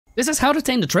This is how to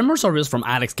tame the Tremorsaurus from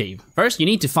Alex Cave. First, you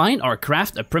need to find or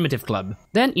craft a primitive club.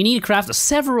 Then, you need to craft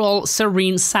several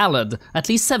serene salad, at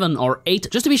least 7 or 8,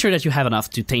 just to be sure that you have enough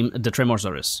to tame the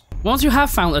Tremorsaurus. Once you have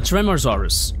found a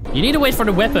Tremorsaurus, you need to wait for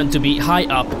the weapon to be high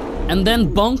up, and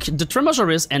then bonk the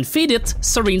Tremorsaurus and feed it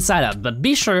serene salad, but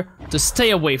be sure to stay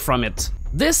away from it.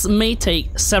 This may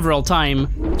take several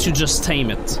time to just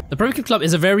tame it. The primitive club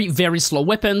is a very slow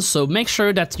weapon, so make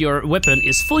sure that your weapon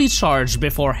is fully charged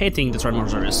before hitting the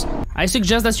Tremorsaurus. I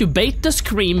suggest that you bait the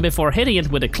scream before hitting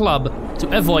it with a club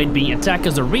to avoid being attacked,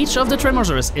 because the reach of the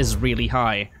Tremorsaurus is really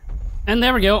high. And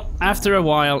there we go, after a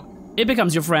while it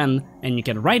becomes your friend and you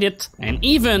can ride it and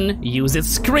even use its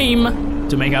scream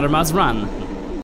to make other mods run.